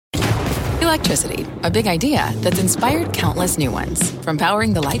Electricity, a big idea that's inspired countless new ones. From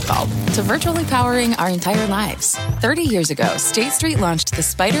powering the light bulb to virtually powering our entire lives. 30 years ago, State Street launched the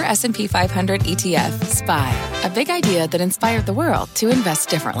Spider S&P 500 ETF, SPY. A big idea that inspired the world to invest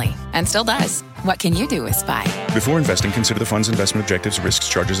differently. And still does. What can you do with SPY? Before investing, consider the fund's investment objectives, risks,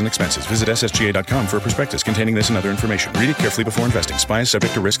 charges, and expenses. Visit ssga.com for a prospectus containing this and other information. Read it carefully before investing. SPY is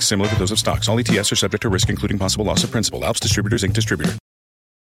subject to risks similar to those of stocks. All ETFs are subject to risk, including possible loss of principal. Alps Distributors, Inc. Distributor.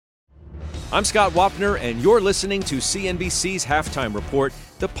 I'm Scott Wapner, and you're listening to CNBC's Halftime Report,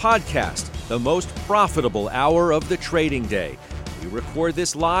 the podcast, the most profitable hour of the trading day. We record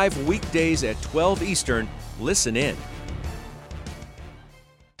this live weekdays at 12 Eastern. Listen in.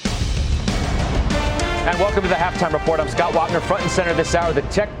 And welcome to the Halftime Report. I'm Scott Wapner, front and center this hour. The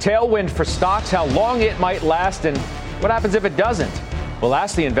tech tailwind for stocks, how long it might last, and what happens if it doesn't. We'll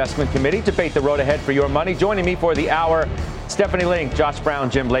ask the investment committee, debate the road ahead for your money. Joining me for the hour, Stephanie Link, Josh Brown,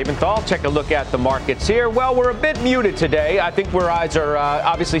 Jim Lebenthal. Take a look at the markets here. Well, we're a bit muted today. I think our eyes are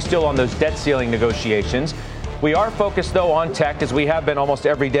obviously still on those debt ceiling negotiations. We are focused, though, on tech, as we have been almost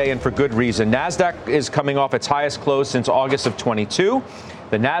every day, and for good reason. NASDAQ is coming off its highest close since August of 22.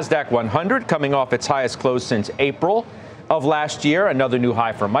 The NASDAQ 100 coming off its highest close since April of last year. Another new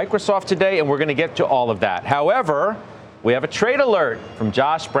high for Microsoft today, and we're going to get to all of that. However, we have a trade alert from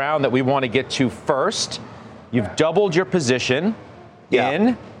Josh Brown that we want to get to first. You've doubled your position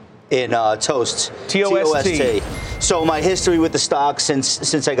in Toast. TOST. So my history with the stock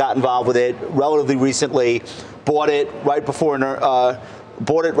since I got involved with it relatively recently, bought it right before an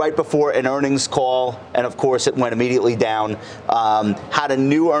earnings call, and of course it went immediately down. Had a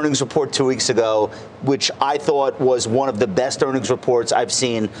new earnings report 2 weeks ago, which I thought was one of the best earnings reports I've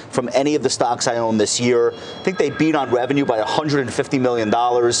seen from any of the stocks I own this year. I think they beat on revenue by $150 million.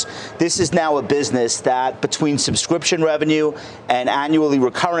 This is now a business that, between subscription revenue and annually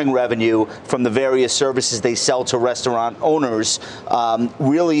recurring revenue from the various services they sell to restaurant owners,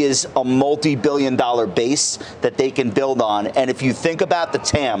 really is a multi-billion-dollar base that they can build on. And if you think about the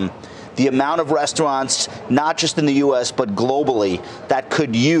TAM, the amount of restaurants, not just in the U.S., but globally, that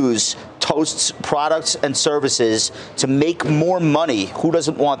could use Toast's products and services to make more money. Who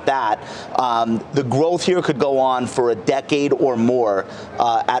doesn't want that? The growth here could go on for a decade or more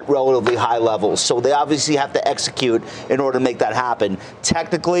at relatively high levels. So they obviously have to execute in order to make that happen.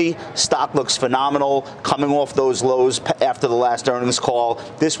 Technically, stock looks phenomenal, coming off those lows after the last earnings call.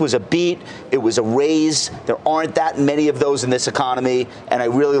 This was a beat. It was a raise. There aren't that many of those in this economy, and I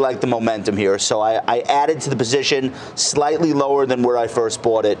really like the momentum here. So I added to the position, slightly lower than where I first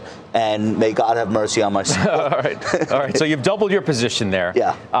bought it, and may God have mercy on my soul. All right. So you've doubled your position there.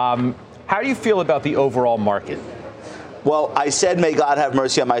 Yeah. How do you feel about the overall market? Well, I said may God have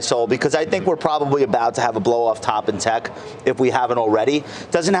mercy on my soul because I think we're probably about to have a blow-off top in tech if we haven't already.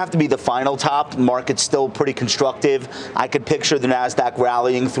 Doesn't have to be the final top. The market's still pretty constructive. I could picture the NASDAQ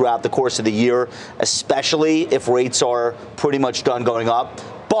rallying throughout the course of the year, especially if rates are pretty much done going up.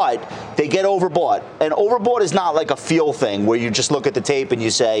 But they get overbought. And overbought is not like a feel thing where you just look at the tape and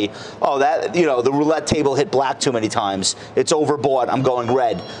you say, oh, that, the roulette table hit black too many times. It's overbought. I'm going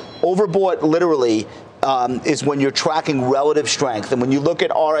red. Overbought literally is when you're tracking relative strength. And when you look at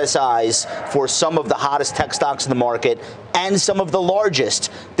RSIs for some of the hottest tech stocks in the market and some of the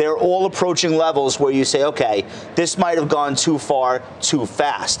largest, they're all approaching levels where you say, okay, this might have gone too far, too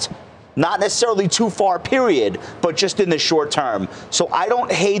fast. Not necessarily too far, period, but just in the short term. So I don't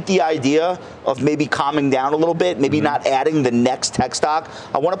hate the idea of maybe calming down a little bit, maybe not adding the next tech stock.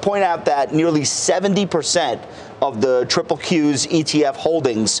 I want to point out that nearly 70% of the Triple Q's ETF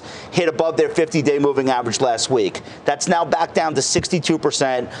holdings hit above their 50-day moving average last week. That's now back down to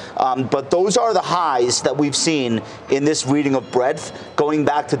 62%. But those are the highs that we've seen in this reading of breadth going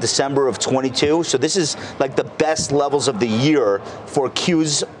back to December of 22. So this is like the best levels of the year for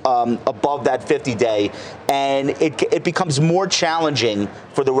Q's above that 50-day. And it becomes more challenging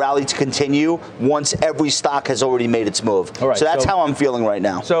for the rally to continue once every stock has already made its move. All right, so that's how I'm feeling right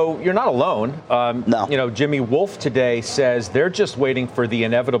now. So you're not alone. No. Jimmy Wolf today says they're just waiting for the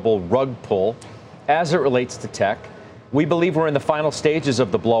inevitable rug pull as it relates to tech. We believe we're in the final stages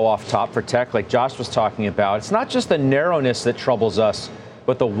of the blow-off top for tech, like Josh was talking about. It's not just the narrowness that troubles us,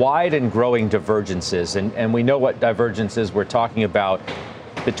 but the wide and growing divergences. And we know what divergences we're talking about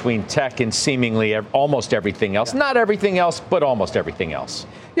between tech and seemingly almost everything else. Not everything else, but almost everything else.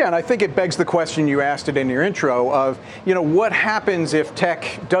 Yeah, and I think it begs the question you asked it in your intro of, what happens if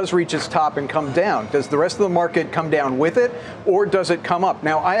tech does reach its top and come down? Does the rest of the market come down with it, or does it come up?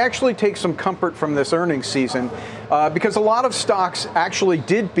 Now, I actually take some comfort from this earnings season. because a lot of stocks actually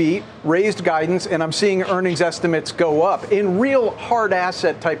did beat, raised guidance, and I'm seeing earnings estimates go up in real hard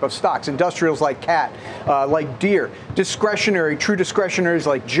asset type of stocks, industrials like CAT, like Deere, discretionary, true discretionaries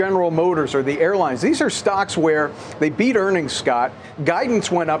like General Motors or the airlines. These are stocks where they beat earnings, Scott, guidance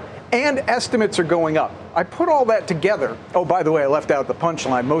went up, and estimates are going up. I put all that together. Oh, by the way, I left out the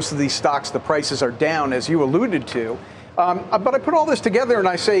punchline. Most of these stocks, the prices are down, as you alluded to. But I put all this together and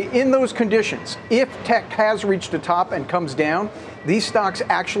I say, in those conditions, if tech has reached a top and comes down, these stocks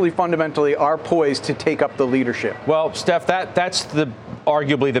actually fundamentally are poised to take up the leadership. Well, Steph, that's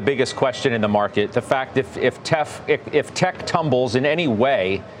arguably the biggest question in the market. The fact if tech tumbles in any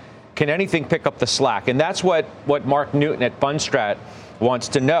way, can anything pick up the slack? And that's what Mark Newton at Fundstrat wants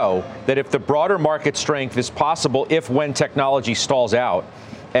to know, that if the broader market strength is possible when technology stalls out,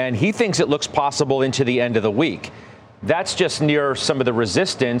 and he thinks it looks possible into the end of the week. That's just near some of the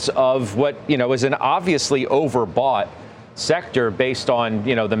resistance of what, is an obviously overbought sector based on,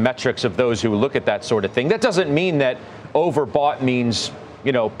 the metrics of those who look at that sort of thing. That doesn't mean that overbought means,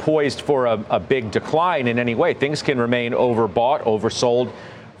 poised for a big decline in any way. Things can remain overbought, oversold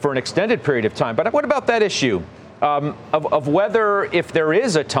for an extended period of time. But what about that issue of whether, if there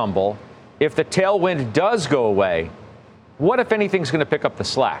is a tumble, if the tailwind does go away, what, if anything, is going to pick up the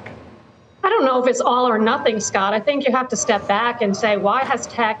slack? I don't know if it's all or nothing, Scott. I think you have to step back and say, why has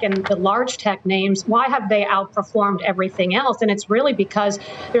tech and the large tech names, why have they outperformed everything else? And it's really because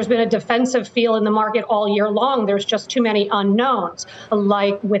there's been a defensive feel in the market all year long. There's just too many unknowns,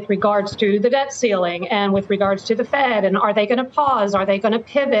 like with regards to the debt ceiling and with regards to the Fed. And are they going to pause? Are they going to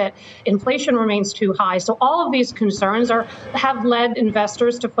pivot? Inflation remains too high. So all of these concerns have led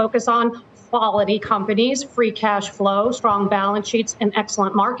investors to focus on quality companies, free cash flow, strong balance sheets, and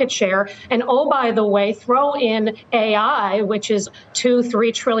excellent market share. And oh, by the way, throw in AI, which is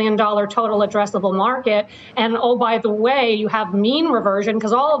 $2-3 trillion total addressable market. And oh, by the way, you have mean reversion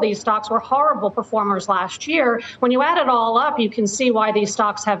because all of these stocks were horrible performers last year. When you add it all up, you can see why these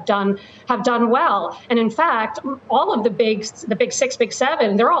stocks have done well. And in fact, all of the big six, big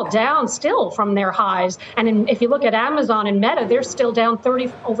seven, they're all down still from their highs. And if you look at Amazon and Meta, they're still down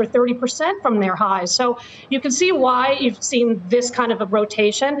over 30% from their highs. So you can see why you've seen this kind of a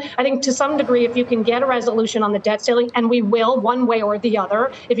rotation. I think to some degree, if you can get a resolution on the debt ceiling, and we will one way or the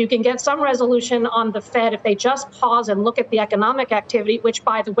other, if you can get some resolution on the Fed, if they just pause and look at the economic activity, which,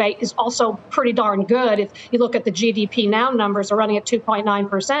 by the way, is also pretty darn good. If you look at the GDP now numbers are running at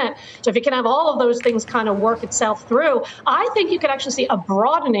 2.9%. So if you can have all of those things kind of work itself through, I think you could actually see a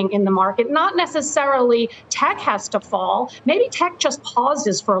broadening in the market. Not necessarily tech has to fall. Maybe tech just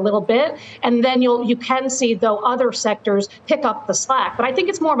pauses for a little bit. And then you can see, though, other sectors pick up the slack. But I think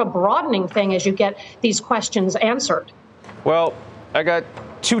it's more of a broadening thing as you get these questions answered. Well, I got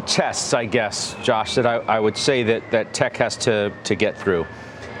two tests, I guess, Josh, that I would say that tech has to get through.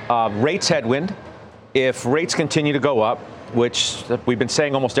 Rates headwind. If rates continue to go up, which we've been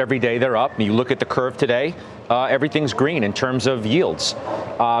saying almost every day they're up, and you look at the curve today, everything's green in terms of yields.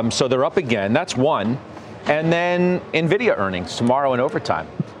 So they're up again. That's one. And then NVIDIA earnings tomorrow in overtime.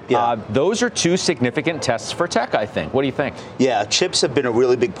 Yeah. Those are two significant tests for tech, I think. What do you think? Yeah, chips have been a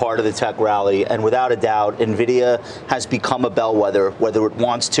really big part of the tech rally, and without a doubt, NVIDIA has become a bellwether, whether it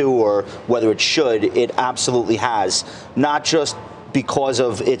wants to or whether it should. It absolutely has. Not just because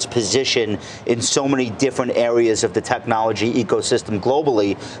of its position in so many different areas of the technology ecosystem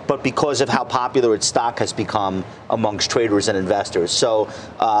globally, but because of how popular its stock has become amongst traders and investors. So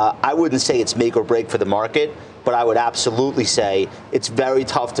I wouldn't say it's make or break for the market, but I would absolutely say it's very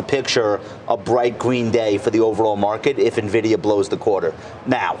tough to picture a bright green day for the overall market if NVIDIA blows the quarter.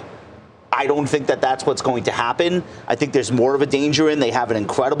 Now, I don't think that that's what's going to happen. I think there's more of a danger in they have an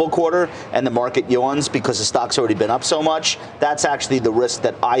incredible quarter and the market yawns because the stock's already been up so much. That's actually the risk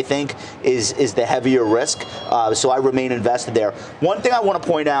that I think is the heavier risk. So I remain invested there. One thing I want to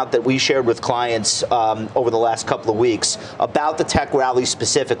point out that we shared with clients over the last couple of weeks about the tech rally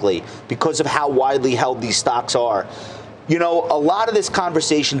specifically, because of how widely held these stocks are. You know, a lot of this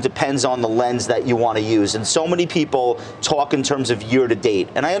conversation depends on the lens that you want to use. And so many people talk in terms of year to date.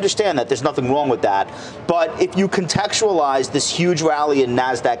 And I understand that there's nothing wrong with that. But if you contextualize this huge rally in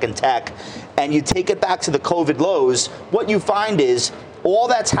NASDAQ and tech and you take it back to the COVID lows, what you find is all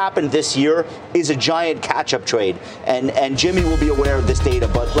that's happened this year is a giant catch-up trade. And Jimmy will be aware of this data,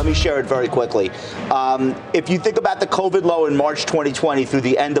 but let me share it very quickly. If you think about the COVID low in March 2020 through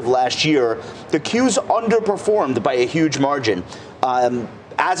the end of last year, the Qs underperformed by a huge margin.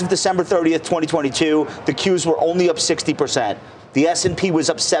 As of December 30th, 2022, the Qs were only up 60%. The S&P was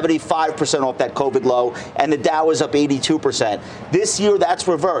up 75% off that COVID low, and the Dow was up 82%. This year, that's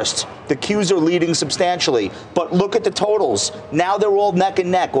reversed. The Qs are leading substantially. But look at the totals. Now they're all neck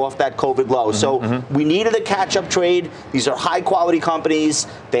and neck off that COVID low. So we needed a catch-up trade. These are high-quality companies.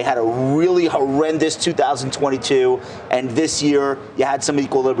 They had a really horrendous 2022, and this year, you had some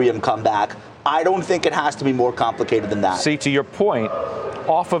equilibrium come back. I don't think it has to be more complicated than that. See, to your point,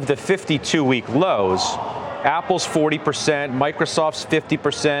 off of the 52-week lows, Apple's 40%, Microsoft's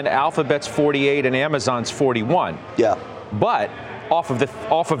 50%, Alphabet's 48%, and Amazon's 41%. Yeah. But off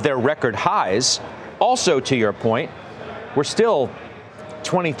of their record highs, also to your point, we're still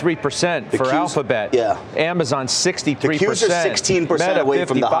 23% for Qs, Alphabet. Yeah. Amazon 63%. The Qs are 16% Meta, away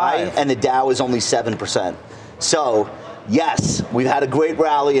from the high, 55%. and the Dow is only 7%. So, yes, we've had a great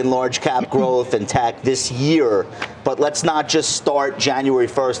rally in large cap growth and tech this year, but let's not just start January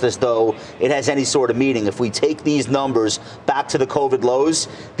 1st as though it has any sort of meaning. If we take these numbers back to the COVID lows,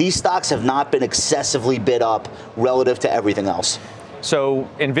 these stocks have not been excessively bid up relative to everything else. So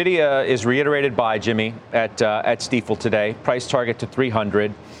NVIDIA is reiterated by Jimmy at Stifel today, price target to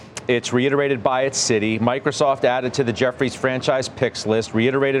 300. It's reiterated by its Citi. Microsoft added to the Jefferies franchise picks list,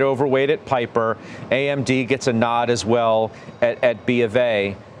 reiterated overweight at Piper. AMD gets a nod as well at B of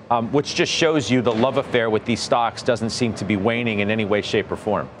A, which just shows you the love affair with these stocks doesn't seem to be waning in any way, shape, or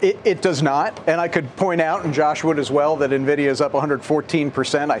form. It does not. And I could point out, and Josh would as well, that NVIDIA is up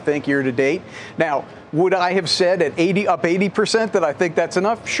 114%, I think, year to date. Now, would I have said at up 80% that I think that's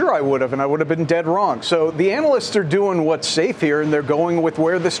enough? Sure, I would have, and I would have been dead wrong. So the analysts are doing what's safe here, and they're going with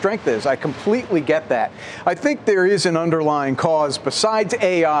where the strength is. I completely get that. I think there is an underlying cause besides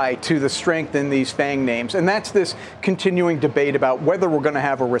AI to the strength in these FANG names, and that's this continuing debate about whether we're going to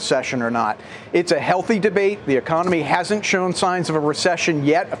have a recession or not. It's a healthy debate. The economy hasn't shown signs of a recession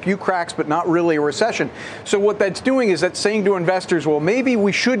yet, a few cracks, but not really a recession. So what that's doing is that's saying to investors, well, maybe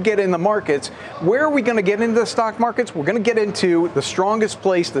we should get in the markets. Where are we going to get into the stock markets? We're going to get into the strongest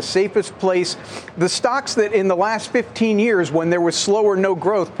place, the safest place, the stocks that in the last 15 years, when there was slow or no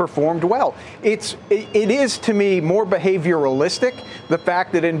growth, performed well. It is, to me, more behavioralistic. The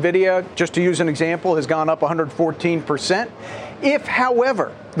fact that NVIDIA, just to use an example, has gone up 114%. If,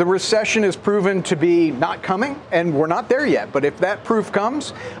 however, the recession is proven to be not coming, and we're not there yet, but if that proof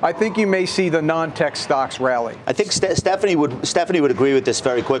comes, I think you may see the non-tech stocks rally. I think Stephanie would agree with this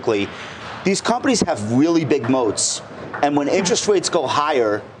very quickly. These companies have really big moats, and when interest rates go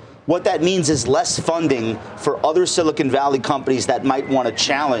higher, what that means is less funding for other Silicon Valley companies that might want to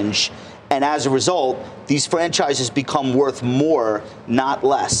challenge, and as a result, these franchises become worth more, not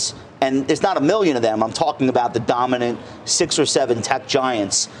less. And it's not a million of them. I'm talking about the dominant 6 or 7 tech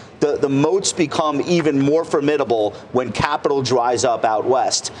giants. The moats become even more formidable when capital dries up out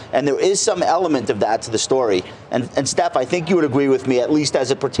west. And there is some element of that to the story. And Steph, I think you would agree with me, at least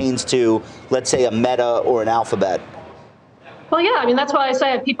as it pertains to, let's say, a Meta or an Alphabet. Well, yeah, I mean, that's why I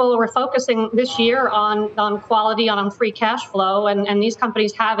say people were focusing this year on quality, on free cash flow, and these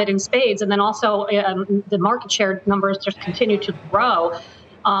companies have it in spades. And then also the market share numbers just continue to grow.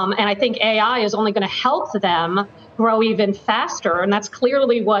 And I think AI is only going to help them grow even faster. And that's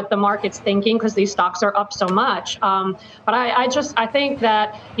clearly what the market's thinking because these stocks are up so much. But I think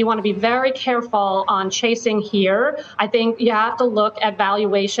that you want to be very careful on chasing here. I think you have to look at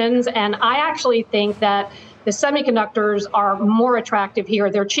valuations. And I actually think that the semiconductors are more attractive here.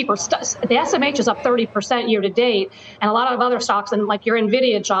 They're cheaper. The SMH is up 30% year to date, and a lot of other stocks, and like your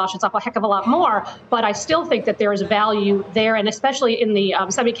NVIDIA, Josh, it's up a heck of a lot more. But I still think that there is value there, and especially in the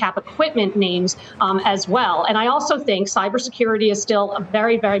semi-cap equipment names as well. And I also think cybersecurity is still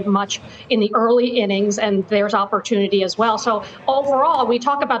very, very much in the early innings, and there's opportunity as well. So overall, we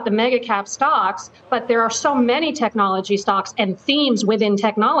talk about the mega cap stocks, but there are so many technology stocks and themes within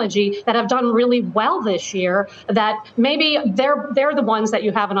technology that have done really well this year, that maybe they're the ones that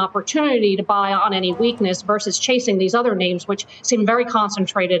you have an opportunity to buy on any weakness versus chasing these other names, which seem very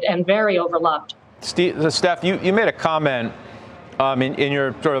concentrated and very overloved. Steph, you made a comment in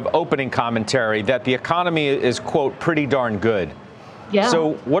your sort of opening commentary that the economy is, quote, pretty darn good. Yeah.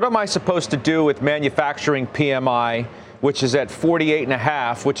 So what am I supposed to do with manufacturing PMI, which is at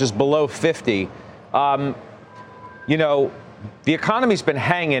 48.5, which is below 50? The economy's been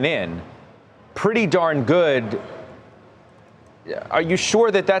hanging in pretty darn good. Are you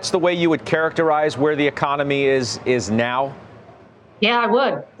sure that that's the way you would characterize where the economy is now? Yeah, I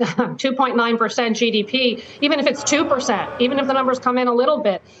would. 2.9% GDP, even if it's 2%, even if the numbers come in a little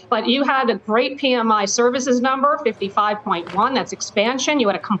bit. But you had a great PMI services number, 55.1. That's expansion. You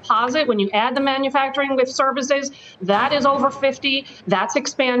had a composite. When you add the manufacturing with services, that is over 50. That's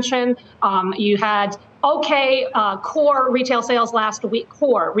expansion. You had okay, core retail sales last week,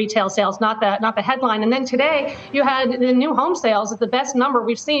 core retail sales, not the headline. And then today you had the new home sales at the best number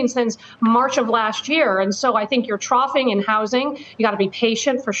we've seen since March of last year. And so I think you're troughing in housing. You got to be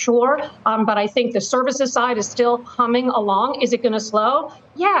patient for sure. But I think the services side is still humming along. Is it going to slow?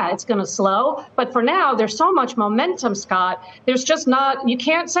 Yeah, it's going to slow. But for now, there's so much momentum, Scott. There's just not, you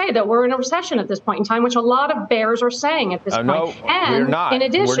can't say that we're in a recession at this point in time, which a lot of bears are saying at this point. No, and we're not. In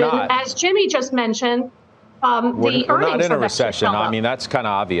addition, as Jimmy just mentioned, we're not in a recession. I mean, that's kind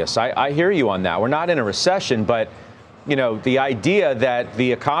of obvious. I hear you on that. We're not in a recession, but you know, the idea that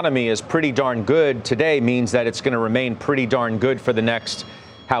the economy is pretty darn good today means that it's going to remain pretty darn good for the next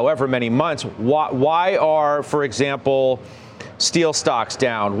however many months. Why are, for example, steel stocks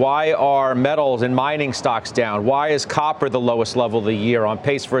down? Why are metals and mining stocks down? Why is copper the lowest level of the year, on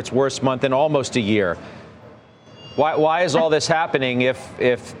pace for its worst month in almost a year? Why is all this happening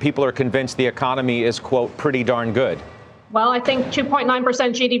if people are convinced the economy is, quote, pretty darn good? Well, I think 2.9%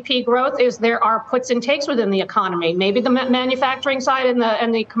 GDP growth there are puts and takes within the economy. Maybe the manufacturing side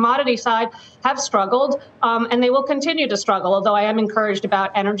and the commodity side have struggled, and they will continue to struggle, although I am encouraged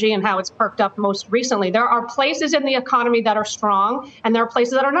about energy and how it's perked up most recently. There are places in the economy that are strong, and there are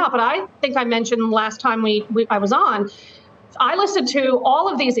places that are not. But I think I mentioned last time I was on, I listened to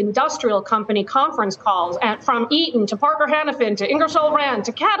all of these industrial company conference calls, from Eaton to Parker Hannifin to Ingersoll Rand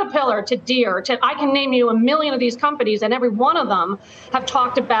to Caterpillar to Deere. I can name you a million of these companies, and every one of them have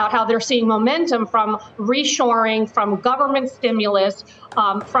talked about how they're seeing momentum from reshoring, from government stimulus,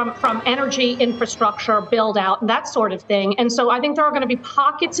 from energy infrastructure build out, that sort of thing. And so I think there are going to be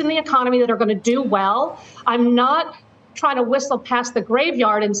pockets in the economy that are going to do well. I'm not trying to whistle past the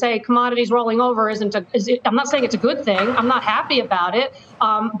graveyard and say commodities rolling over I'm not saying it's a good thing. I'm not happy about it,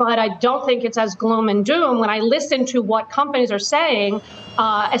 but I don't think it's as gloom and doom when I listen to what companies are saying,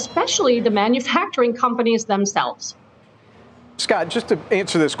 especially the manufacturing companies themselves. Scott, just to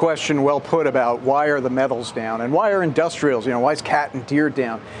answer this question well put about why are the metals down and why are industrials, why is Cat and Deere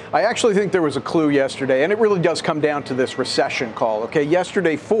down? I actually think there was a clue yesterday, and it really does come down to this recession call. Okay,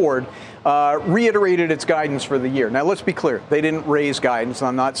 yesterday Ford reiterated its guidance for the year. Now, let's be clear. They didn't raise guidance.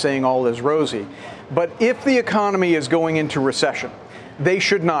 I'm not saying all is rosy. But if the economy is going into recession, they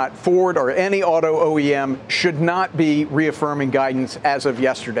should not, Ford or any auto OEM should not be reaffirming guidance as of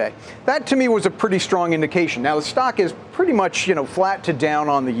yesterday. That to me was a pretty strong indication. Now the stock is pretty much, flat to down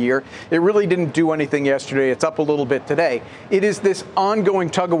on the year. It really didn't do anything yesterday. It's up a little bit today. It is this ongoing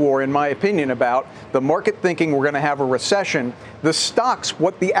tug of war, in my opinion, about the market thinking we're going to have a recession. The stocks,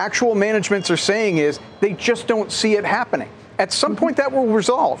 what the actual managements are saying is they just don't see it happening. At some point, that will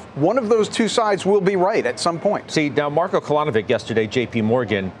resolve. One of those two sides will be right at some point. See, now Marko Kolanovic yesterday, J.P.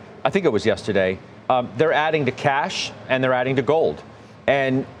 Morgan, I think it was yesterday, they're adding to cash and they're adding to gold.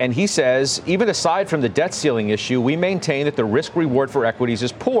 And he says, even aside from the debt ceiling issue, we maintain that the risk reward for equities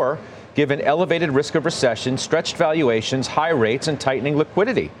is poor, given elevated risk of recession, stretched valuations, high rates, and tightening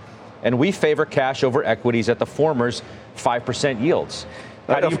liquidity. And we favor cash over equities at the former's 5% yields.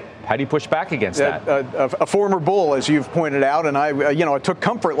 How do you push back against that? A former bull, as you've pointed out, and I took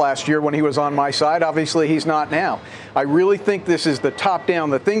comfort last year when he was on my side. Obviously, he's not now. I really think this is the top down.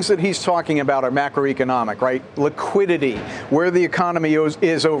 The things that he's talking about are macroeconomic, right? Liquidity, where the economy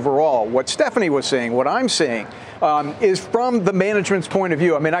is overall. What Stephanie was saying, what I'm saying, is from the management's point of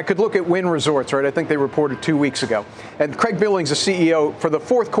view. I mean, I could look at Wynn Resorts, right? I think they reported 2 weeks ago. And Craig Billings, the CEO, for the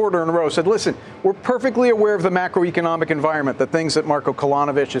fourth quarter in a row said, listen, we're perfectly aware of the macroeconomic environment, the things that Marko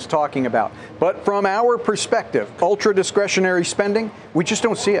Kolanovic is talking about. But from our perspective, ultra discretionary spending, we just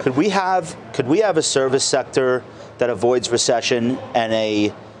don't see it. Could we have a service sector that avoids recession and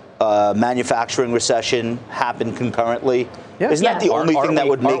a manufacturing recession happen concurrently? Yeah. Isn't that the only thing that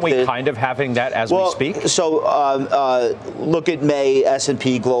would make Aren't we kind of having that as we speak? So look at May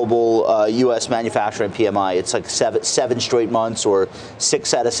S&P Global U.S. manufacturing PMI. It's like seven straight months or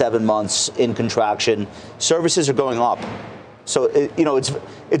 6 out of 7 months in contraction. Services are going up. So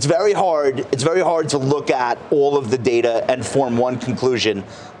it's very hard. It's very hard to look at all of the data and form one conclusion.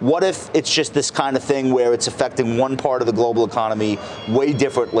 What if it's just this kind of thing where it's affecting one part of the global economy way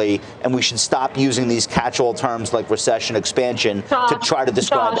differently, and we should stop using these catch-all terms like recession, expansion to try to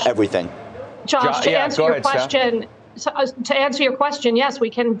describe everything? Josh, to answer your question, yes,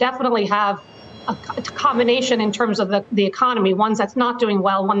 we can definitely have a combination in terms of the economy. One that's not doing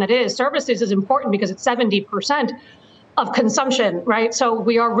well, one that is. Services is important because it's 70% of consumption, right? So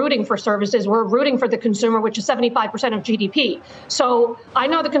we are rooting for services. We're rooting for the consumer, which is 75% of GDP. So I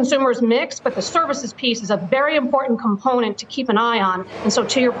know the consumer is mixed, but the services piece is a very important component to keep an eye on. And so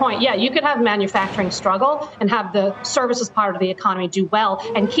to your point, yeah, you could have manufacturing struggle and have the services part of the economy do well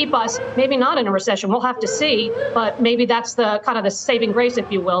and keep us maybe not in a recession. We'll have to see, but maybe that's the kind of the saving grace,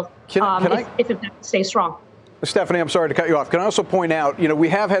 if you will, if it stays strong. Stephanie, I'm sorry to cut you off. Can I also point out, we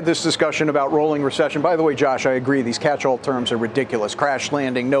have had this discussion about rolling recession. By the way, Josh, I agree. These catch-all terms are ridiculous. Crash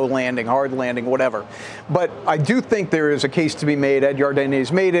landing, no landing, hard landing, whatever. But I do think there is a case to be made, Ed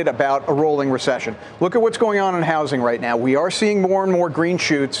Yardeni's made it, about a rolling recession. Look at what's going on in housing right now. We are seeing more and more green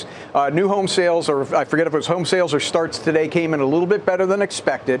shoots. New home sales, or I forget if it was home sales or starts today, came in a little bit better than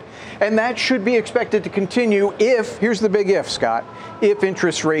expected. And that should be expected to continue if, here's the big if, Scott, if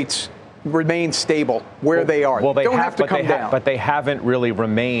interest rates remain stable where they are. Well, they don't have to come down. But they haven't really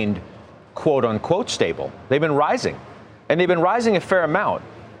remained, quote unquote, stable. They've been rising, and they've been rising a fair amount.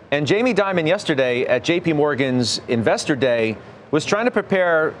 And Jamie Dimon yesterday at JP Morgan's Investor Day was trying to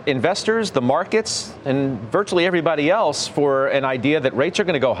prepare investors, the markets, and virtually everybody else for an idea that rates are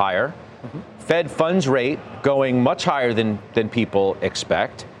going to go higher. Fed funds rate going much higher than people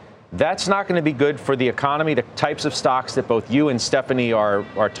expect. That's not going to be good for the economy, the types of stocks that both you and Stephanie are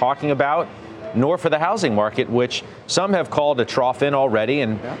talking about, nor for the housing market, which some have called a trough in already.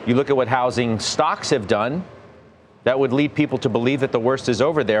 And you look at what housing stocks have done, that would lead people to believe that the worst is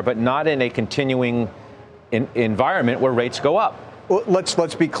over there, but not in a continuing environment where rates go up. Well,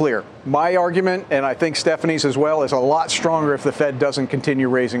 let's be clear. My argument, and I think Stephanie's as well, is a lot stronger if the Fed doesn't continue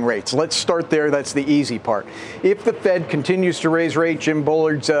raising rates. Let's start there. That's the easy part. If the Fed continues to raise rates, Jim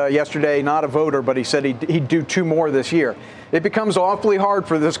Bullard's yesterday, not a voter, but he said he'd do 2 more this year. It becomes awfully hard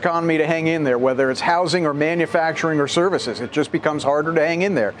for this economy to hang in there, whether it's housing or manufacturing or services. It just becomes harder to hang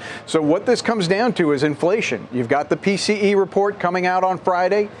in there. So what this comes down to is inflation. You've got the PCE report coming out on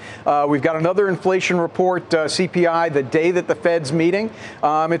Friday. We've got another inflation report, CPI, the day that the Fed's meeting.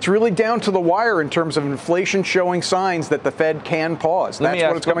 It's really down to the wire in terms of inflation showing signs that the Fed can pause. That's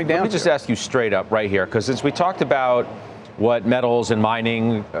what it's coming down to. Let me just ask you straight up right here, because since we talked about what metals and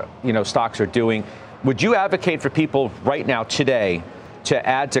mining, stocks are doing, would you advocate for people right now today to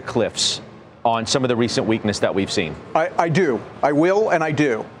add to Cliffs on some of the recent weakness that we've seen? I do. I will, and I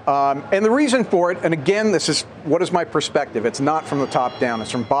do. And the reason for it, and again, what is my perspective? It's not from the top down.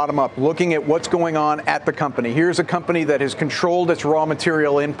 It's from bottom up, looking at what's going on at the company. Here's a company that has controlled its raw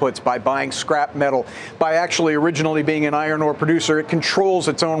material inputs by buying scrap metal, by actually originally being an iron ore producer. It controls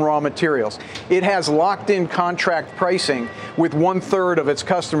its own raw materials. It has locked in contract pricing with 1/3 of its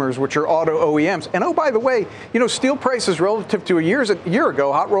customers, which are auto OEMs. And oh, by the way, steel prices relative to a year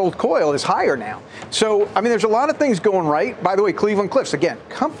ago, hot rolled coil is higher now. So, there's a lot of things going right. By the way, Cleveland Cliffs, again,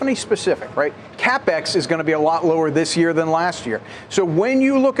 company specific, right? CapEx is going to be a lot lower this year than last year. So when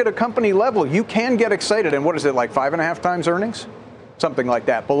you look at a company level, you can get excited. And what is it, like 5.5 times earnings? Something like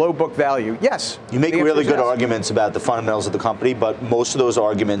that, below book value. Yes. You make really good arguments about the fundamentals of the company, but most of those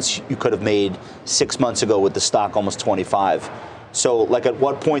arguments you could have made 6 months ago with the stock almost 25. So, at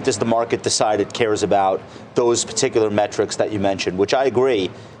what point does the market decide it cares about those particular metrics that you mentioned? Which I agree,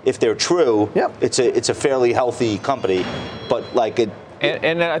 if they're true, it's a fairly healthy company. But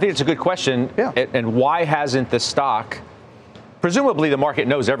and I think it's a good question. Yeah. And why hasn't the stock? Presumably, the market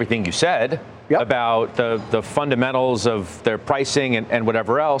knows everything you said about the fundamentals of their pricing and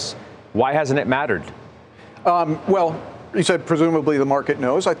whatever else. Why hasn't it mattered? You said presumably the market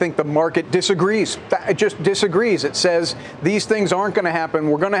knows. I think the market disagrees. It just disagrees. It says these things aren't going to happen.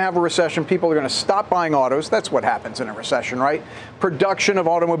 We're going to have a recession. People are going to stop buying autos. That's what happens in a recession, right? Production of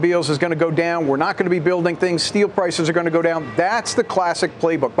automobiles is going to go down. We're not going to be building things. Steel prices are going to go down. That's the classic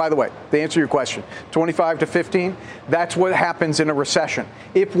playbook. By the way, to answer your question, 25 to 15, that's what happens in a recession.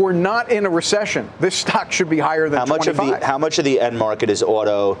 If we're not in a recession, this stock should be higher than 25. How much of the end market is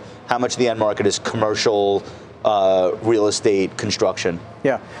auto? How much of the end market is commercial? Real estate, construction?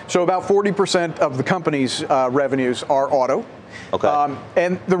 Yeah. So about 40% of the company's revenues are auto. Okay.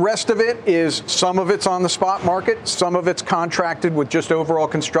 And the rest of it is, some of it's on the spot market, some of it's contracted with just overall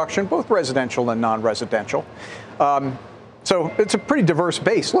construction, both residential and non-residential. So it's a pretty diverse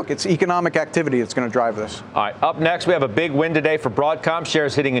base. Look, it's economic activity that's going to drive this. All right. Up next, we have a big win today for Broadcom.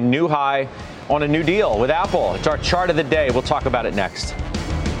 Shares hitting a new high on a new deal with Apple. It's our chart of the day. We'll talk about it next.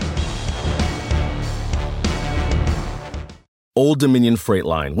 Old Dominion Freight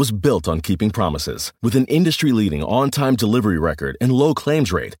Line was built on keeping promises. With an industry-leading on-time delivery record and low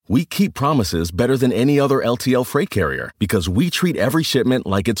claims rate, we keep promises better than any other LTL freight carrier because we treat every shipment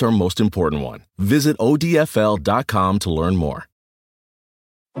like it's our most important one. Visit odfl.com to learn more.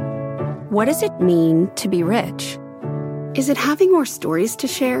 What does it mean to be rich? Is it having more stories to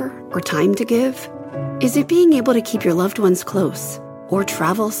share or time to give? Is it being able to keep your loved ones close or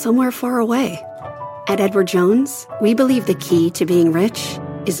travel somewhere far away? At Edward Jones, we believe the key to being rich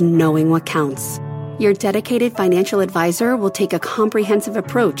is knowing what counts. Your dedicated financial advisor will take a comprehensive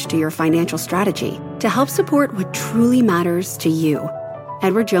approach to your financial strategy to help support what truly matters to you.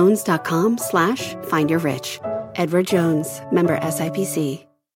 EdwardJones.com/findyourrich. Edward Jones, member SIPC.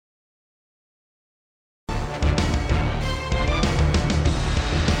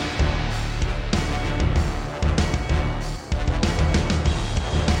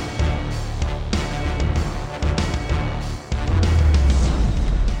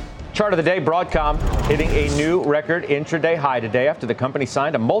 Chart of the day, Broadcom hitting a new record intraday high today after the company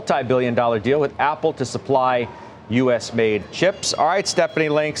signed a multi-billion-dollar deal with Apple to supply U.S.-made chips. All right, Stephanie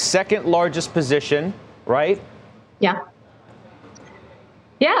Link, second largest position, right? Yeah.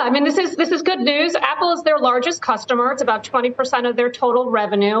 Yeah, I mean, this is good news. Apple is their largest customer. It's about 20% of their total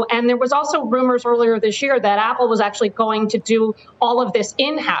revenue. And there was also rumors earlier this year that Apple was actually going to do all of this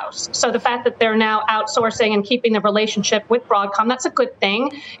in-house. So the fact that they're now outsourcing and keeping the relationship with Broadcom, that's a good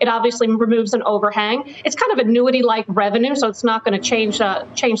thing. It obviously removes an overhang. It's kind of annuity-like revenue, so it's not going to change the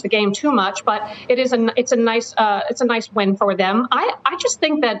game too much. But it's a nice win for them. I just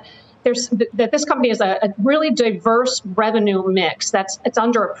think that this company has a really diverse revenue mix it's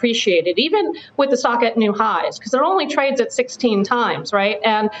underappreciated, even with the stock at new highs, because it only trades at 16 times, right?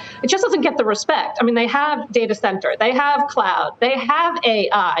 And it just doesn't get the respect. I mean, they have data center, they have cloud, they have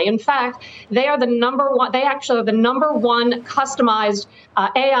AI. In fact, they are the number one. They actually are the number one customized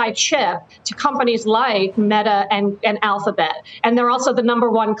AI chip to companies like Meta and Alphabet, and they're also the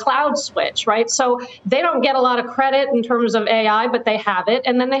number one cloud switch, right? So they don't get a lot of credit in terms of AI, but they have it,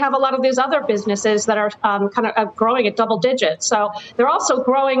 and then they have a lot of these other businesses that are kind of growing at double digits. So they're also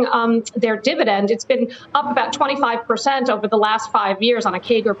growing their dividend. It's been up about 25% over the last 5 years on a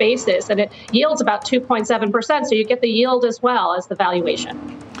CAGR basis, and it yields about 2.7%. So you get the yield as well as the valuation.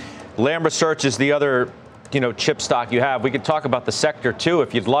 Lam Research is the other, chip stock you have. We could talk about the sector too,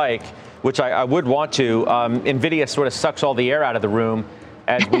 if you'd like, which I would want to. NVIDIA sort of sucks all the air out of the room,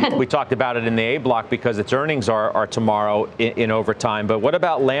 as we talked about it in the A block, because its earnings are tomorrow in overtime. But what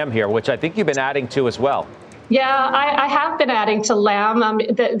about Lam here, which I think you've been adding to as well? Yeah, I have been adding to Lam.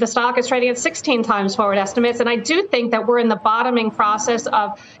 The stock is trading at 16 times forward estimates, and I do think that we're in the bottoming process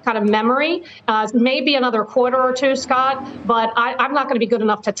of kind of memory. Maybe another quarter or two, Scott, but I'm not going to be good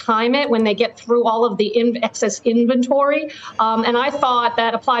enough to time it when they get through all of the excess inventory. And I thought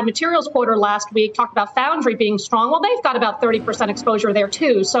that Applied Materials quarter last week talked about foundry being strong. Well, they've got about 30% exposure there,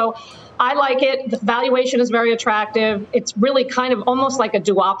 too. So I like it. The valuation is very attractive. It's really kind of almost like a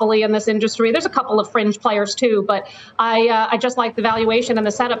duopoly in this industry. There's a couple of fringe players, too, but I just like the valuation and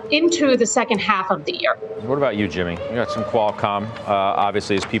the setup into the second half of the year. What about you, Jimmy? You got some Qualcomm,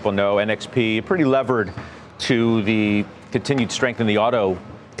 obviously, as people know, NXP, pretty levered to the continued strength in the auto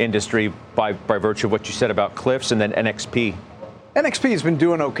industry by virtue of what you said about Cliffs, and then NXP. NXP has been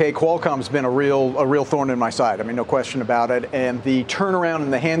doing okay. Qualcomm's been a real thorn in my side. I mean, no question about it. And the turnaround in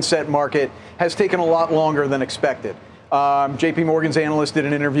the handset market has taken a lot longer than expected. JP Morgan's analyst did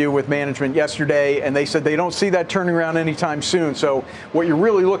an interview with management yesterday, and they said they don't see that turning around anytime soon. So what you're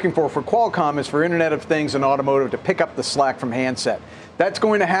really looking for Qualcomm is for Internet of Things and automotive to pick up the slack from handset. That's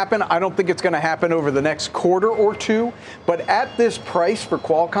going to happen. I don't think it's going to happen over the next quarter or two. But at this price for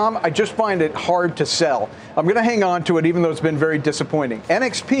Qualcomm, I just find it hard to sell. I'm going to hang on to it, even though it's been very disappointing.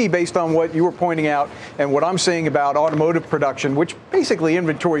 NXP, based on what you were pointing out and what I'm saying about automotive production, which basically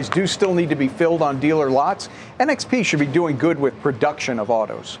inventories do still need to be filled on dealer lots, NXP should be doing good with production of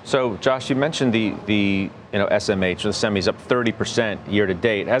autos. So, Josh, you mentioned the SMH, the semis, up 30% year to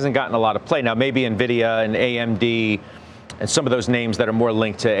date. It hasn't gotten a lot of play. Now, maybe NVIDIA and AMD and some of those names that are more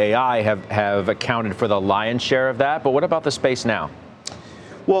linked to AI have accounted for the lion's share of that. But what about the space now?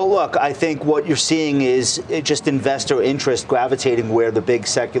 Well, look, I think what you're seeing is just investor interest gravitating where the big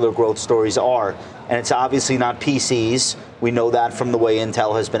secular growth stories are. And it's obviously not PCs. We know that from the way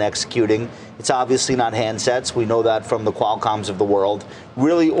Intel has been executing. It's obviously not handsets. We know that from the Qualcomms of the world.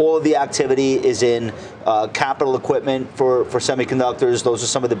 Really, all of the activity is in capital equipment for semiconductors. Those are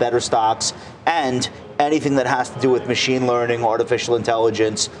some of the better stocks. And anything that has to do with machine learning, artificial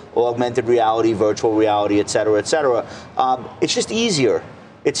intelligence, augmented reality, virtual reality, et cetera, et cetera. It's just easier.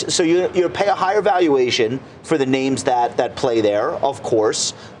 So you pay a higher valuation for the names that play there, of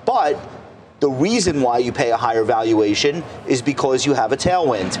course, but the reason why you pay a higher valuation is because you have a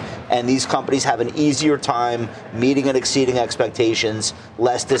tailwind, and these companies have an easier time meeting and exceeding expectations,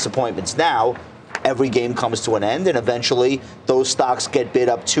 less disappointments. Now, every game comes to an end, and eventually those stocks get bid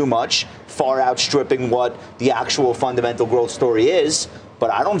up too much, far outstripping what the actual fundamental growth story is.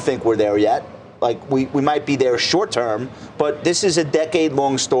 But I don't think we're there yet. Like, we might be there short term, but this is a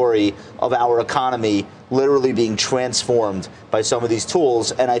decade-long story of our economy literally being transformed by some of these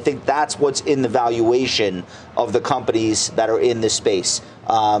tools. And I think that's what's in the valuation of the companies that are in this space.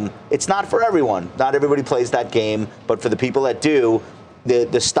 It's not for everyone. Not everybody plays that game. But for the people that do,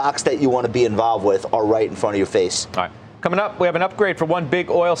 the stocks that you want to be involved with are right in front of your face. All right. Coming up, we have an upgrade for one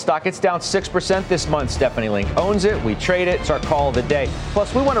big oil stock. It's down 6% this month. Stephanie Link owns it. We trade it. It's our call of the day.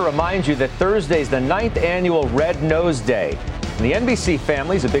 Plus, we want to remind you that Thursday is the 9th annual Red Nose Day. And the NBC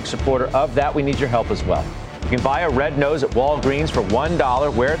family is a big supporter of that. We need your help as well. You can buy a Red Nose at Walgreens for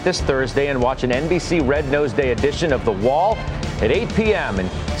 $1. Wear it this Thursday and watch an NBC Red Nose Day edition of The Wall at 8 p.m. And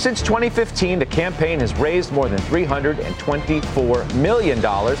since 2015, the campaign has raised more than $324 million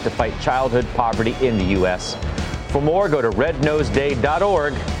to fight childhood poverty in the U.S. For more, go to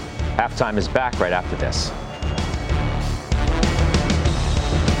rednoseday.org. Halftime is back right after this.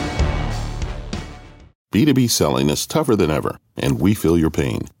 B2B selling is tougher than ever, and we feel your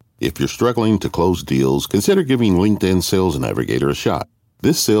pain. If you're struggling to close deals, consider giving LinkedIn Sales Navigator a shot.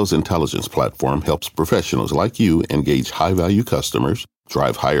 This sales intelligence platform helps professionals like you engage high-value customers,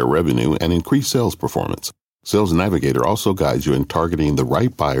 drive higher revenue, and increase sales performance. Sales Navigator also guides you in targeting the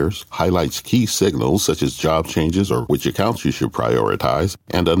right buyers, highlights key signals such as job changes or which accounts you should prioritize,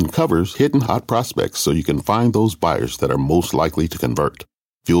 and uncovers hidden hot prospects so you can find those buyers that are most likely to convert.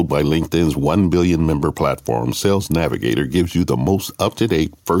 Fueled by LinkedIn's 1 billion member platform, Sales Navigator gives you the most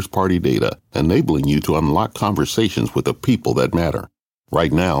up-to-date first-party data, enabling you to unlock conversations with the people that matter.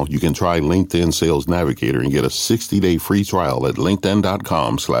 Right now, you can try LinkedIn Sales Navigator and get a 60-day free trial at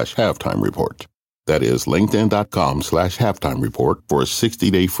linkedin.com/halftime report. That is linkedin.com/halftime report for a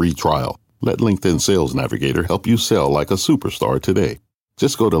 60-day free trial. Let LinkedIn Sales Navigator help you sell like a superstar today.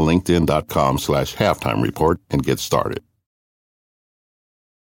 Just go to linkedin.com/halftime report and get started.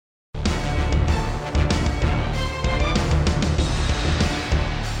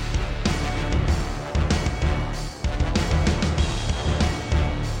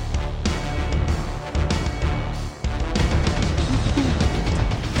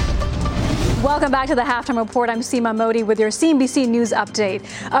 Welcome back to the Halftime Report. I'm Seema Modi with your CNBC News update.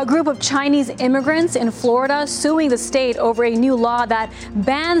 A group of Chinese immigrants in Florida suing the state over a new law that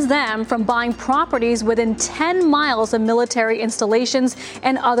bans them from buying properties within 10 miles of military installations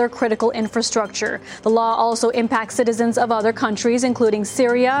and other critical infrastructure. The law also impacts citizens of other countries, including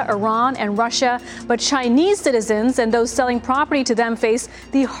Syria, Iran, and Russia. But Chinese citizens and those selling property to them face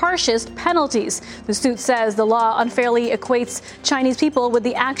the harshest penalties. The suit says the law unfairly equates Chinese people with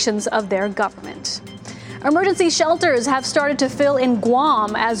the actions of their government. Emergency shelters have started to fill in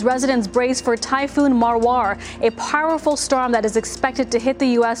Guam as residents brace for Typhoon Marwar, a powerful storm that is expected to hit the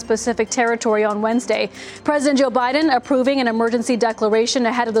U.S. Pacific territory on Wednesday. President Joe Biden approving an emergency declaration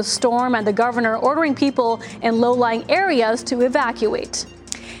ahead of the storm, and the governor ordering people in low-lying areas to evacuate.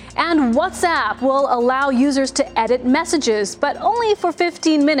 And WhatsApp will allow users to edit messages, but only for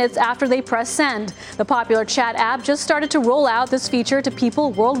 15 minutes after they press send. The popular chat app just started to roll out this feature to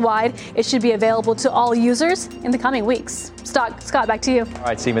people worldwide. It should be available to all users in the coming weeks. Scott, back to you. All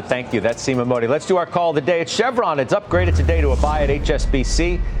right, Seema, thank you. That's Seema Modi. Let's do our call of the day. It's Chevron. It's upgraded today to a buy at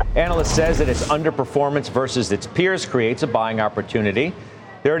HSBC. Analyst says that its underperformance versus its peers creates a buying opportunity.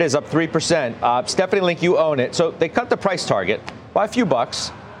 There it is, up 3%. Stephanie Link, you own it. So they cut the price target by a few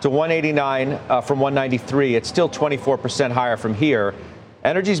bucks to 189 from 193. It's still 24% higher from here.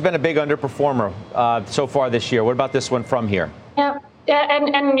 Energy's been a big underperformer so far this year. What about this one from here? Yeah,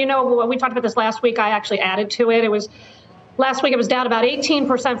 and you know, we talked about this last week. I actually added to it. Last week it was down about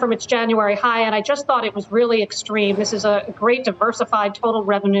 18% from its January high, and I just thought it was really extreme. This is a great diversified total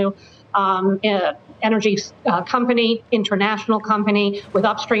revenue energy company, international company with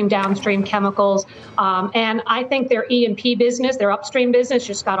upstream, downstream chemicals. And I think their E&P business, their upstream business,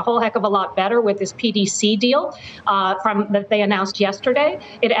 just got a whole heck of a lot better with this PDC deal that they announced yesterday.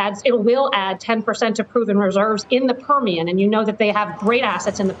 It will add 10% to proven reserves in the Permian. And you know that they have great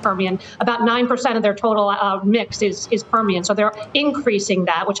assets in the Permian. About 9% of their total mix is Permian. So they're increasing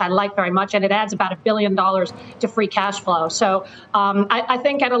that, which I like very much. And it adds about $1 billion to free cash flow. So I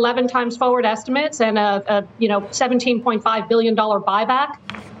think at 11 times forward estimates and a $17.5 billion buyback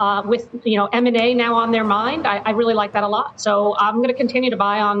with M&A now on their mind, I really like that a lot. So I'm going to continue to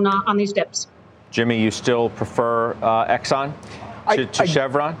buy on these dips. Jimmy, you still prefer Exxon to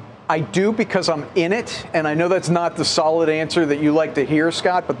Chevron? I do because I'm in it, and I know that's not the solid answer that you like to hear,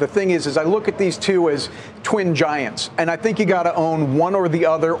 Scott, but the thing is I look at these two as twin giants, and I think you got to own one or the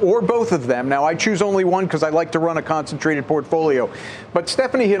other or both of them. Now, I choose only one because I like to run a concentrated portfolio. But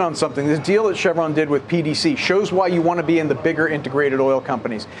Stephanie hit on something. This deal that Chevron did with PDC shows why you want to be in the bigger integrated oil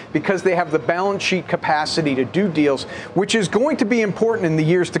companies, because they have the balance sheet capacity to do deals, which is going to be important in the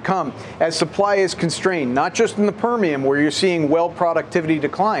years to come as supply is constrained, not just in the Permian where you're seeing well productivity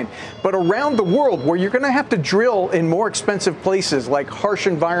decline, but around the world where you're going to have to drill in more expensive places like harsh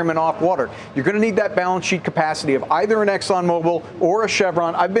environment off water. You're going to need that balance sheet capacity of either an ExxonMobil or a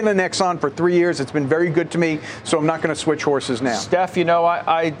Chevron. I've been an Exxon for 3 years. It's been very good to me, so I'm not going to switch horses now. Steph,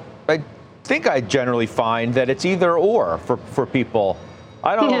 I think I generally find that it's either or for people.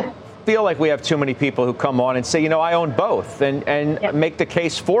 I don't feel like we have too many people who come on and say, I own both and make the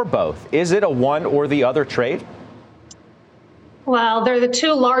case for both. Is it a one or the other trade? Well, they're the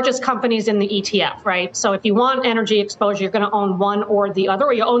two largest companies in the ETF, right? So if you want energy exposure, you're going to own one or the other,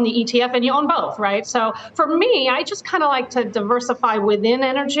 or you own the ETF and you own both, right? So for me, I just kind of like to diversify within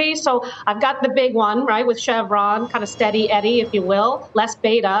energy. So I've got the big one, right, with Chevron, kind of steady Eddie, if you will, less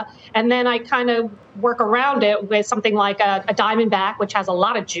beta. And then I kind of work around it with something like a Diamondback, which has a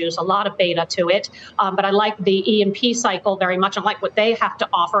lot of juice, a lot of beta to it. But I like the E&P cycle very much. I like what they have to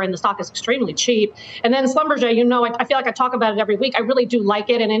offer, and the stock is extremely cheap. And then Schlumberger, I feel like I talk about it every week. I really do like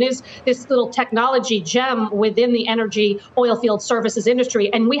it, and it is this little technology gem within the energy oil field services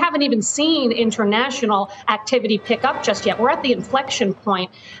industry. And we haven't even seen international activity pick up just yet. We're at the inflection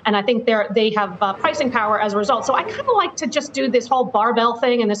point, and I think they have pricing power as a result. So I kind of like to just do this whole barbell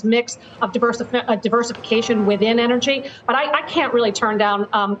thing and this mix of diversification within energy, but I can't really turn down,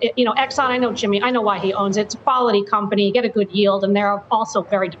 Exxon. I know Jimmy, I know why he owns it. It's a quality company, you get a good yield, and they're also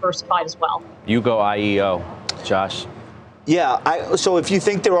very diversified as well. You go IEO, Josh. Yeah, so if you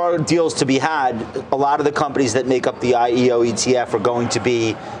think there are deals to be had, a lot of the companies that make up the IEO ETF are going to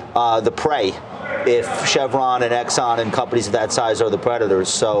be the prey if Chevron and Exxon and companies of that size are the predators.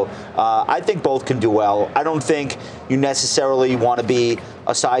 So I think both can do well. I don't think you necessarily want to be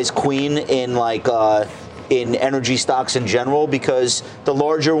a size queen in in energy stocks in general, because the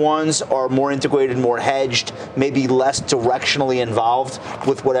larger ones are more integrated, more hedged, maybe less directionally involved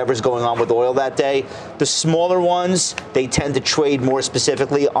with whatever's going on with oil that day. The smaller ones, they tend to trade more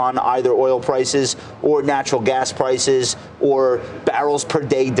specifically on either oil prices or natural gas prices or barrels per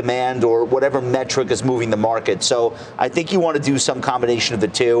day demand or whatever metric is moving the market. So I think you want to do some combination of the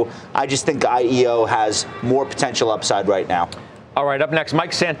two. I just think IEO has more potential upside right now. All right, up next,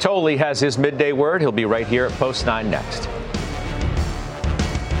 Mike Santoli has his midday word. He'll be right here at Post 9 next.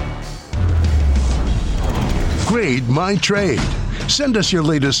 Grade my trade. Send us your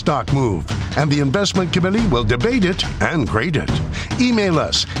latest stock move, and the investment committee will debate it and grade it. Email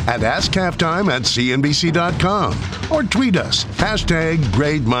us at askhalftime@cnbc.com or tweet us,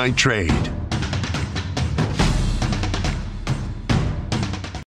 #GradeMyTrade.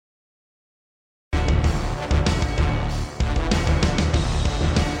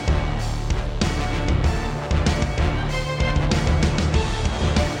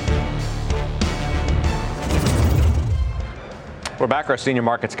 We're back. Our senior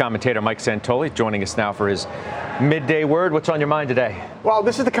markets commentator, Mike Santoli, joining us now for his midday word. What's on your mind today? Well,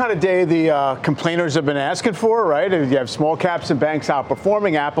 this is the kind of day the complainers have been asking for, right? You have small caps and banks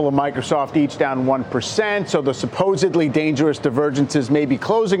outperforming. Apple and Microsoft each down 1%. So the supposedly dangerous divergences may be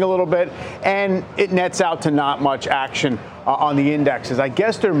closing a little bit, and it nets out to not much action on the indexes. I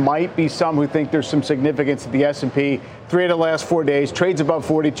guess there might be some who think there's some significance to the S&P. 3 of the last 4 days, trades above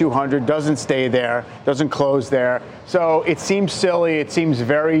 4,200, doesn't stay there, doesn't close there. So it seems silly. It seems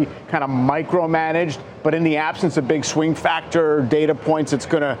very kind of micromanaged. But in the absence of big swing factor data points, it's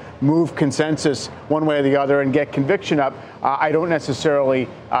going to move consensus one way or the other and get conviction up. I don't necessarily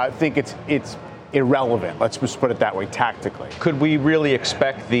think it's irrelevant. Let's just put it that way, tactically. Could we really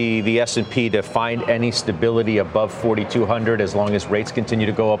expect the S&P to find any stability above 4,200 as long as rates continue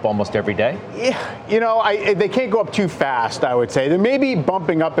to go up almost every day? Yeah, they can't go up too fast, I would say. They may be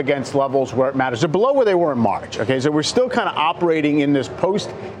bumping up against levels where it matters. They're below where they were in March, okay? So we're still kind of operating in this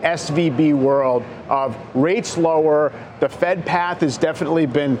post-SVB world of rates lower. The Fed path has definitely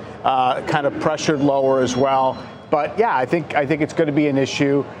been kind of pressured lower as well. But yeah, I think it's going to be an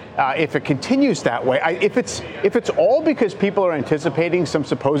issue if it continues that way. If it's all because people are anticipating some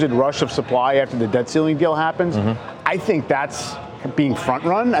supposed rush of supply after the debt ceiling deal happens, I think that's being front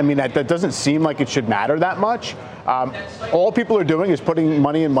run. I mean, that doesn't seem like it should matter that much. All people are doing is putting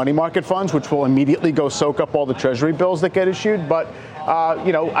money in money market funds, which will immediately go soak up all the treasury bills that get issued. But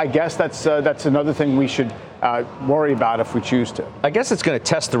I guess that's another thing we should worry about if we choose to. I guess it's going to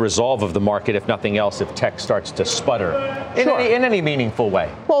test the resolve of the market, if nothing else, if tech starts to sputter in any meaningful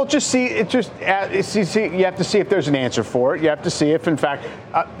way. Well, you have to see if there's an answer for it. You have to see if, in fact,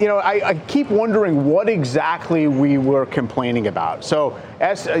 I keep wondering what exactly we were complaining about. So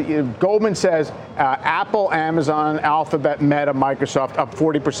as Goldman says, Apple, Amazon, Alphabet, Meta, Microsoft up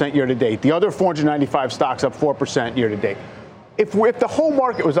 40% year to date. The other 495 stocks up 4% year to date. If the whole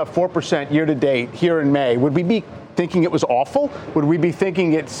market was up 4% year to date here in May, would we be thinking it was awful? Would we be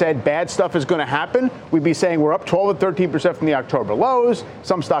thinking it said bad stuff is going to happen? We'd be saying we're up 12 and 13% from the October lows,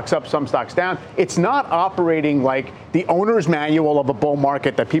 some stocks up, some stocks down. It's not operating like the owner's manual of a bull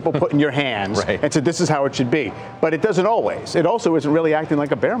market that people put in your hands and said this is how it should be. But it doesn't always. It also isn't really acting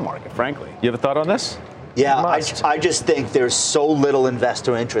like a bear market, frankly. You have a thought on this? Yeah, I just think there's so little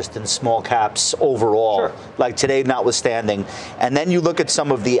investor interest in small caps overall, like today notwithstanding. And then you look at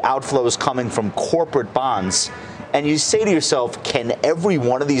some of the outflows coming from corporate bonds, and you say to yourself, can every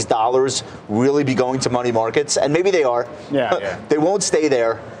one of these dollars really be going to money markets? And maybe they are. Yeah. They won't stay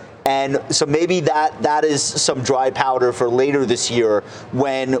there. And so maybe that is some dry powder for later this year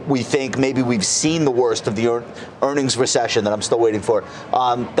when we think maybe we've seen the worst of the earnings recession that I'm still waiting for.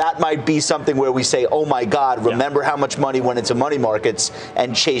 That might be something where we say, oh, my God, remember how much money went into money markets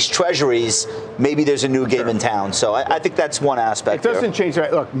and chase treasuries. Maybe there's a new game in town. So I think that's one aspect. It doesn't change.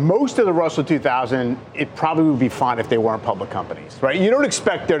 Right? Look, most of the Russell 2000, it probably would be fine if they weren't public companies, right? You don't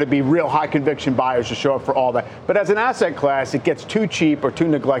expect there to be real high conviction buyers to show up for all that. But as an asset class, it gets too cheap or too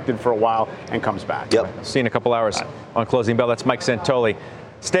neglected for a while and comes back. Yep. See you in a couple hours on Closing Bell. That's Mike Santoli.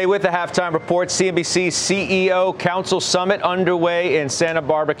 Stay with the Halftime Report. CNBC's CEO Council Summit underway in Santa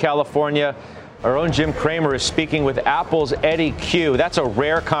Barbara, California. Our own Jim Cramer is speaking with Apple's Eddy Cue. That's a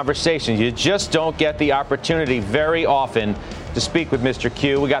rare conversation. You just don't get the opportunity very often to speak with Mr.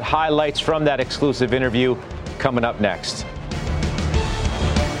 Q. We got highlights from that exclusive interview coming up next.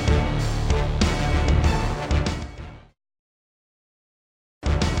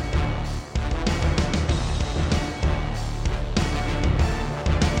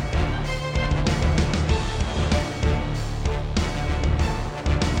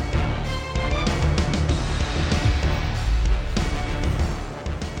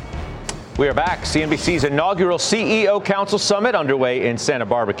 We are back. CNBC's inaugural CEO Council Summit underway in Santa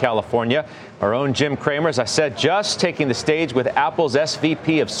Barbara, California. Our own Jim Cramer, as I said, just taking the stage with Apple's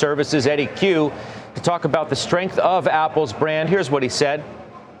SVP of Services, Eddy Cue, to talk about the strength of Apple's brand. Here's what he said.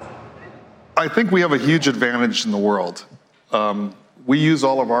 I think we have a huge advantage in the world. We use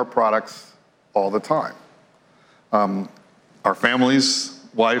all of our products all the time. Our families,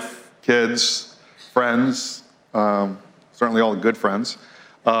 wife, kids, friends, certainly all the good friends.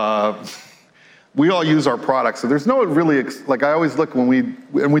 We all use our products, so there's no really, like I always look when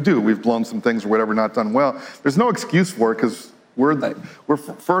we've blown some things or whatever, not done well. There's no excuse for it because we're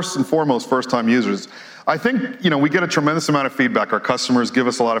first and foremost first-time users. I think, we get a tremendous amount of feedback. Our customers give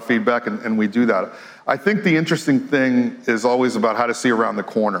us a lot of feedback, and we do that. I think the interesting thing is always about how to see around the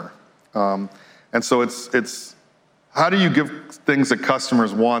corner. And so it's how do you give things that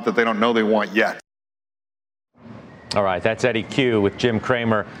customers want that they don't know they want yet? All right, that's Eddy Cue with Jim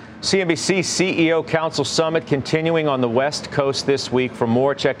Cramer. CNBC CEO Council Summit continuing on the West Coast this week. For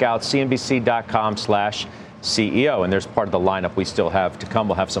more, check out cnbc.com/CEO. And there's part of the lineup we still have to come.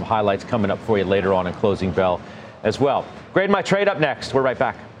 We'll have some highlights coming up for you later on in Closing Bell as well. Grade My Trade up next. We're right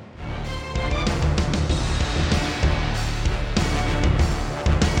back.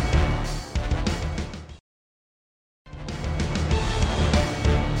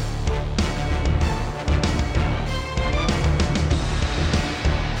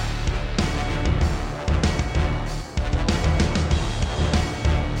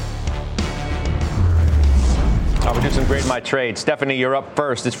 Grade My Trade. Stephanie, you're up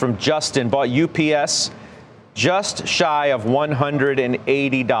first. It's from Justin. Bought UPS just shy of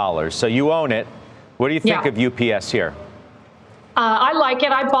 $180. So you own it. What do you think of UPS here? I like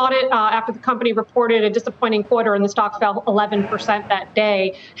it. I bought it after the company reported a disappointing quarter and the stock fell 11% that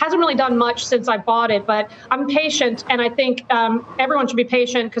day. Hasn't really done much since I bought it, but I'm patient, and I think everyone should be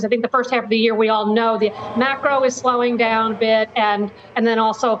patient because I think the first half of the year we all know the macro is slowing down a bit, and then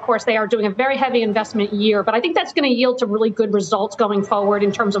also, of course, they are doing a very heavy investment year. But I think that's going to yield to really good results going forward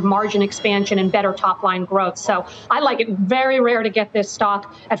in terms of margin expansion and better top-line growth. So I like it. Very rare to get this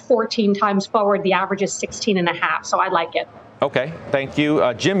stock at 14 times forward. The average is 16.5, so I like it. Okay, thank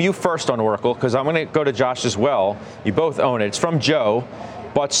you. Jim, you first on Oracle, because I'm going to go to Josh as well. You both own it. It's from Joe.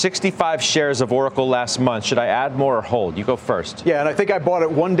 Bought 65 shares of Oracle last month. Should I add more or hold? You go first. Yeah, and I think I bought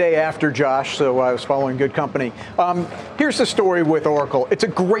it one day after Josh, so I was following good company. Here's the story with Oracle. It's a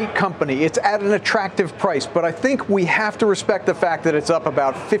great company. It's at an attractive price, but I think we have to respect the fact that it's up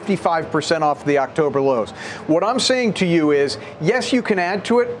about 55% off the October lows. What I'm saying to you is, yes, you can add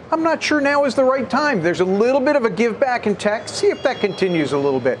to it. I'm not sure now is the right time. There's a little bit of a give back in tech. See if that continues a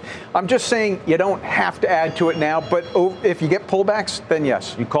little bit. I'm just saying you don't have to add to it now, but if you get pullbacks, then yes.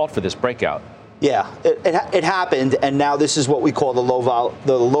 You called for this breakout. Yeah, it happened, and now this is what we call the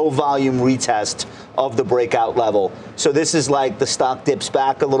low volume retest of the breakout level. So this is like the stock dips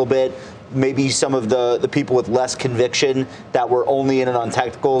back a little bit. Maybe some of the people with less conviction that were only in it on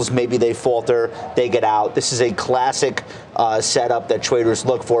technicals, maybe they falter, they get out. This is a classic setup that traders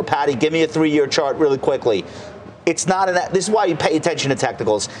look for. Patty, give me a 3-year chart really quickly. This is why you pay attention to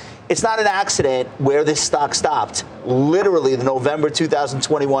technicals. It's not an accident where this stock stopped. Literally, the November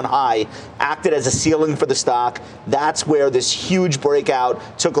 2021 high acted as a ceiling for the stock. That's where this huge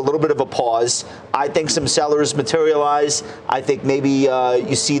breakout took a little bit of a pause. I think some sellers materialize. I think maybe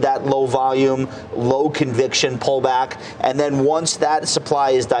you see that low volume, low conviction pullback. And then once that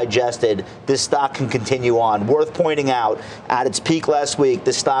supply is digested, this stock can continue on. Worth pointing out, at its peak last week,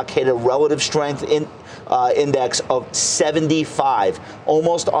 the stock hit a relative strength index of 75,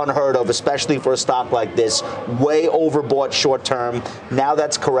 almost unheard of, especially for a stock like this. Way overbought short term. Now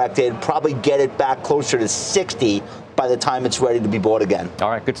that's corrected. Probably get it back closer to 60 by the time it's ready to be bought again. All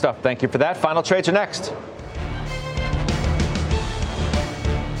right, good stuff. Thank you for that. Final trades are next.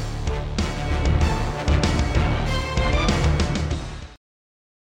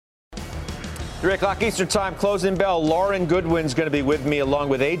 Three o'clock Eastern Time, closing bell. Lauren Goodwin's going to be with me along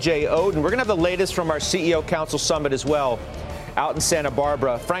with A.J. Oden. We're going to have the latest from our CEO Council Summit as well out in Santa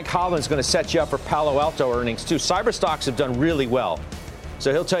Barbara. Frank Holland's going to set you up for Palo Alto earnings, too. Cyber stocks have done really well.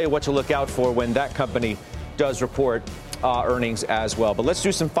 So he'll tell you what to look out for when that company does report earnings as well. But let's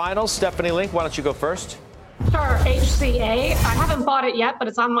do some finals. Stephanie Link, why don't you go first? Sure, HCA. I haven't bought it yet, but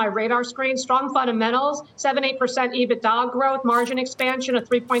it's on my radar screen. Strong fundamentals, 7-8% EBITDA growth, margin expansion, a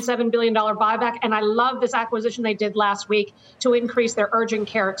 $3.7 billion buyback. And I love this acquisition they did last week to increase their urgent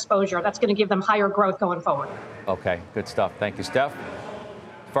care exposure. That's going to give them higher growth going forward. Okay, good stuff. Thank you, Steph.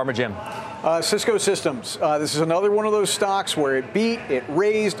 Farmer Jim. Cisco Systems. This is another one of those stocks where it beat, it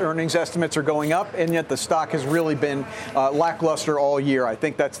raised, earnings estimates are going up, and yet the stock has really been lackluster all year. I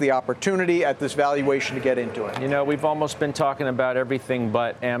think that's the opportunity at this valuation to get into it. You know, we've almost been talking about everything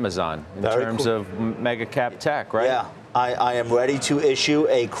but Amazon in terms of mega cap tech, right? Yeah. I am ready to issue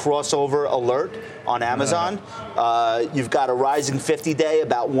a crossover alert on Amazon. You've got a rising 50-day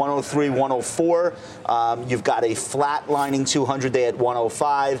about 103, 104. You've got a flat-lining 200-day at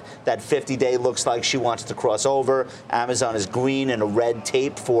 105. That 50-day looks like she wants to cross over. Amazon is green and a red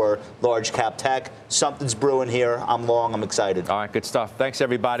tape for large cap tech. Something's brewing here. I'm long. I'm excited. All right, good stuff. Thanks,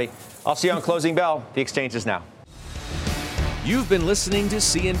 everybody. I'll see you on Closing Bell. The exchange is now. You've been listening to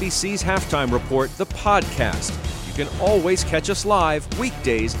CNBC's Halftime Report, the podcast. You can always catch us live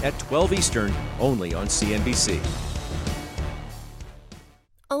weekdays at 12 Eastern, only on CNBC.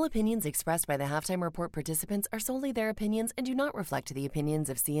 All opinions expressed by the Halftime Report participants are solely their opinions and do not reflect the opinions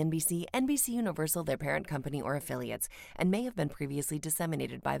of CNBC, NBC Universal, their parent company, or affiliates, and may have been previously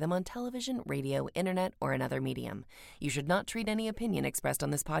disseminated by them on television, radio, internet, or another medium. You should not treat any opinion expressed on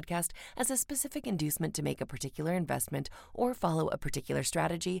this podcast as a specific inducement to make a particular investment or follow a particular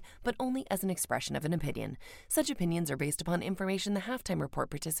strategy, but only as an expression of an opinion. Such opinions are based upon information the Halftime Report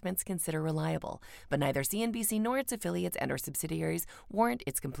participants consider reliable, but neither CNBC nor its affiliates and or subsidiaries warrant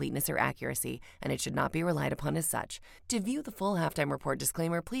its completeness or accuracy, and it should not be relied upon as such. To view the full Halftime Report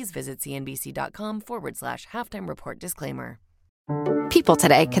disclaimer, please visit cnbc.com/halftime report disclaimer. People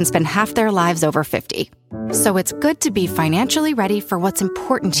today can spend half their lives over 50. So it's good to be financially ready for what's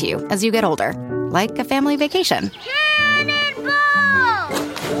important to you as you get older, like a family vacation.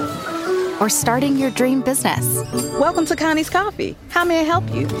 Or starting your dream business. Welcome to Connie's Coffee. How may I help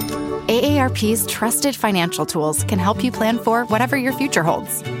you? AARP's trusted financial tools can help you plan for whatever your future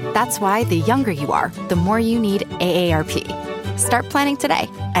holds. That's why the younger you are, the more you need AARP. Start planning today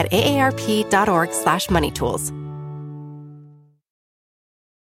at aarp.org/moneytools.